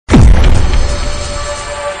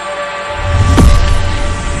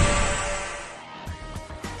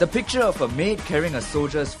The picture of a maid carrying a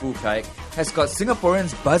soldier's full pack has got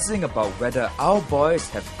Singaporeans buzzing about whether our boys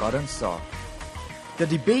have gotten soft. The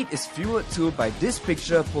debate is fueled too by this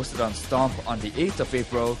picture posted on Stomp on the 8th of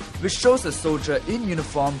April, which shows a soldier in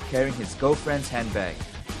uniform carrying his girlfriend's handbag.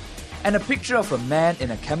 And a picture of a man in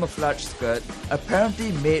a camouflage skirt,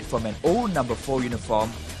 apparently made from an old number 4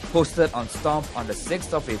 uniform, posted on Stomp on the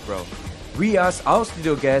 6th of April. We asked our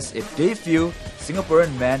studio guests if they feel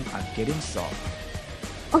Singaporean men are getting soft.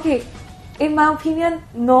 Okay, in my opinion,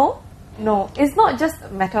 no. It's not just a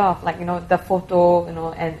matter of the photo,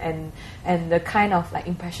 and the kind of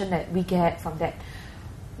impression that we get from that.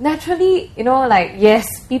 Naturally, yes,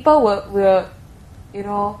 people will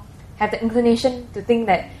have the inclination to think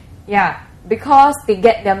that, because they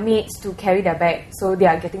get their mates to carry their bag, so they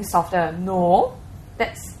are getting softer. No,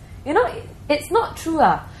 that's, it's not true.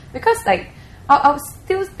 Because I would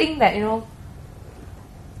still think that,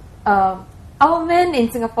 our men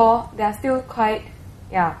in Singapore, they are still quite,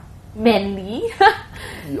 manly.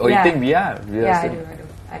 Oh, you think we are?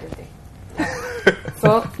 I do think.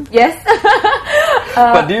 So, yes.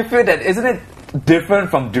 But do you feel that, isn't it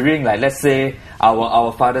different from during, let's say,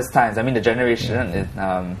 our father's times? I mean, the generation,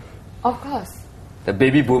 of course. The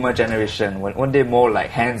baby boomer generation, weren't they more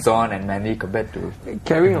hands-on and manly compared to...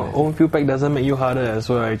 Carrying your own fuel pack doesn't make you harder as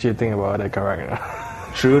well, actually think about it, correct?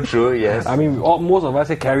 True, yes. I mean, most of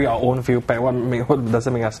us carry our own fuel pack. What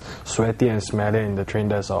doesn't make us sweaty and smelly in the train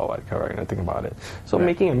desk or what, correct? Think about it. So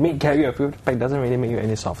making a maid carry a fuel pack doesn't really make you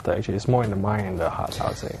any softer, actually. It's more in the mind and the heart, I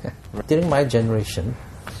would say. During my generation,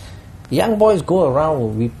 young boys go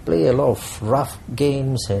around, we play a lot of rough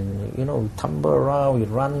games and, we tumble around, we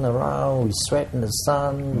run around, we sweat in the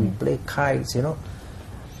sun, we play kites,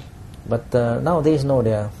 But nowadays, no,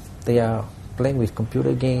 they are playing with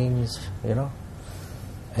computer games,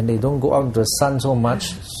 and they don't go out into the sun so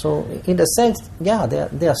much. So, in a sense, they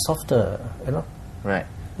are softer, Right.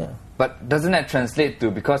 Yeah. But doesn't that translate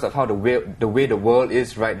to, because of how the way the world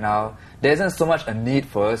is right now, there isn't so much a need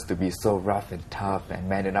for us to be so rough and tough and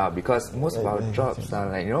man it out, because most of our jobs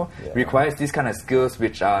are requires these kind of skills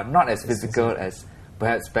which are not as physical as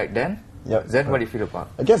perhaps back then. Yep. Zen, what do you feel about?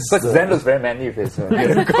 I guess because Zen looks very manly with his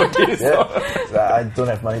goatee. I don't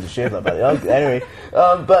have money to shave, but anyway.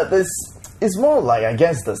 But it's more I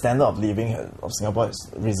guess the standard of living of Singapore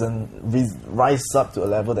has rise up to a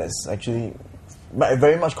level that's actually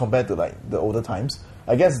very much compared to the older times.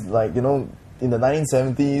 I guess in the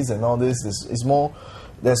 1970s and all this,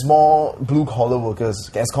 there's more blue collar workers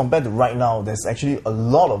as compared to right now. There's actually a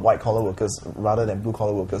lot of white collar workers rather than blue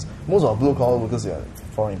collar workers. Most of our blue collar workers are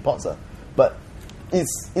foreign imports, but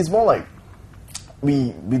it's more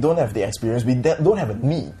we don't have the experience. We don't have a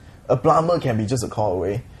need. A plumber can be just a call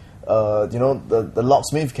away. The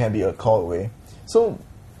locksmith can be a call away. So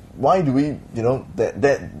why do we,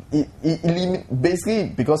 basically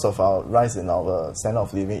because of our rise in our standard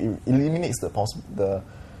of living, it eliminates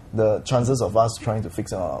the chances of us trying to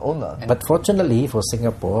fix it on our own. But fortunately for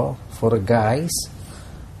Singapore, for the guys,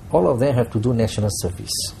 all of them have to do national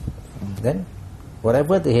service. Then,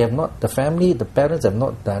 whatever they have not, the parents have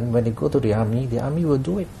not done, when they go to the army will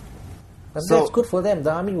do it. And that's good for them.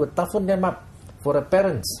 The army will toughen them up for the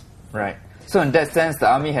parents. Right. So in that sense, the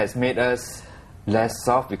army has made us less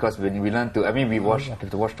soft, because when we learn to, we have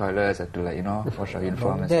to wash toilets, have to wash our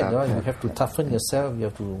uniform and stuff. You have to toughen yourself.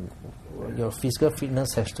 Your physical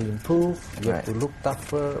fitness has to improve. You have to look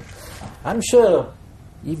tougher. I'm sure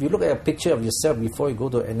if you look at a picture of yourself before you go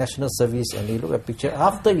to a national service and you look at a picture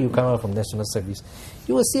after you come out from national service,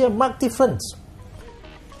 you will see a marked difference.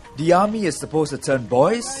 The army is supposed to turn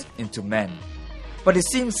boys into men, but it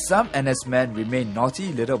seems some NS men remain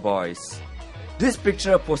naughty little boys. This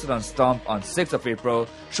picture posted on Stomp on 6th of April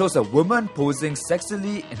shows a woman posing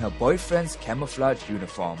sexily in her boyfriend's camouflage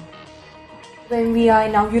uniform. When we are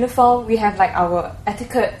in our uniform, we have our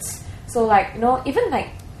etiquettes. So even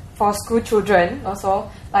for school children also,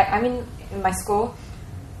 in my school,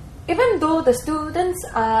 even though the students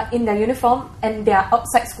are in their uniform and they are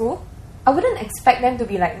outside school, I wouldn't expect them to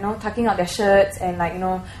be tucking out their shirts and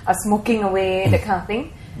smoking away, that kind of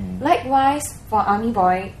thing. Likewise, for army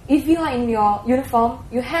boy, if you are in your uniform,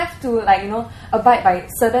 you have to abide by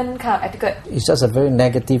certain kind of etiquette. It's just a very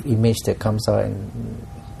negative image that comes out, and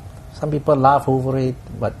some people laugh over it,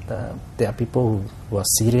 but there are people who are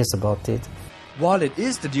serious about it. While it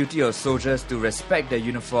is the duty of soldiers to respect their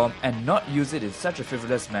uniform and not use it in such a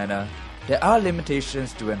frivolous manner, there are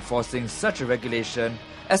limitations to enforcing such a regulation,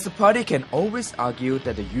 as the party can always argue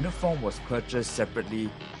that the uniform was purchased separately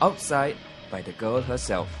outside by the girl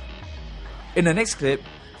herself. In the next clip,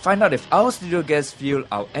 find out if our studio guests feel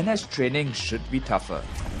our NS training should be tougher.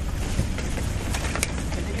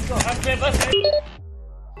 Happy birthday.